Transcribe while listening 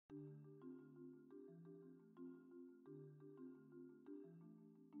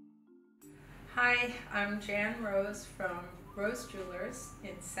Hi, I'm Jan Rose from Rose Jewelers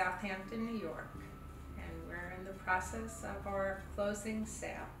in Southampton, New York, and we're in the process of our closing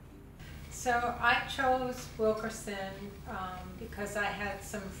sale. So I chose Wilkerson because I had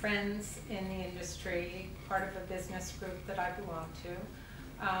some friends in the industry, part of a business group that I belong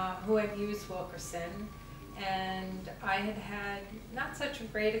to, who had used Wilkerson, and I had had not such a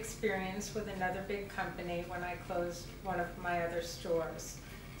great experience with another big company when I closed one of my other stores.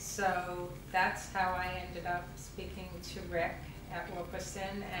 So that's how I ended up speaking to Rick at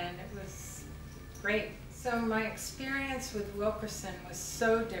Wilkerson, and it was great. So my experience with Wilkerson was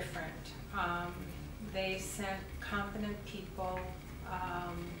so different. They sent competent people.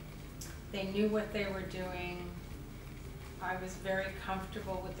 They knew what they were doing. I was very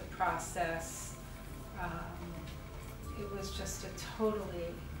comfortable with the process. It was just a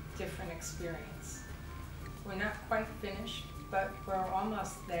totally different experience. We're not quite finished, but we're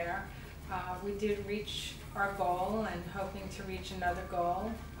almost there. We did reach our goal and hoping to reach another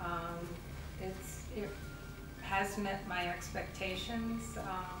goal. It has met my expectations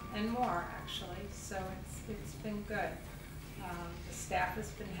and more, actually, so it's been good. The staff has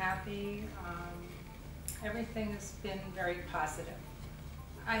been happy. Everything has been very positive.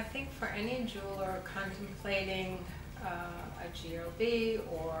 I think for any jeweler contemplating a GOB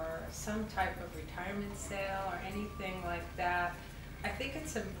or some type of retirement sale or anything like that, I think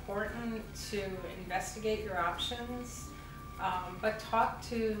it's important to investigate your options, but talk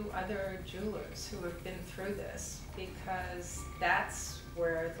to other jewelers who have been through this, because that's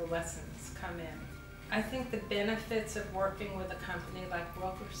where the lessons come in. I think the benefits of working with a company like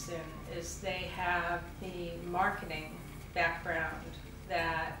Wilkerson is they have the marketing background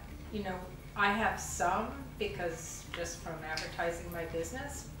that, you know, I have some because just from advertising my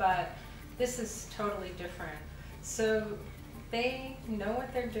business, but this is totally different. So they know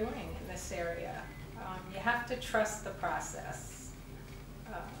what they're doing in this area. You have to trust the process,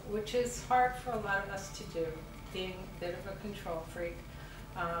 which is hard for a lot of us to do, being a bit of a control freak.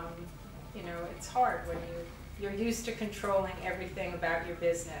 You know, it's hard when you're used to controlling everything about your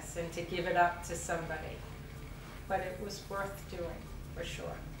business and to give it up to somebody. But it was worth doing, for sure.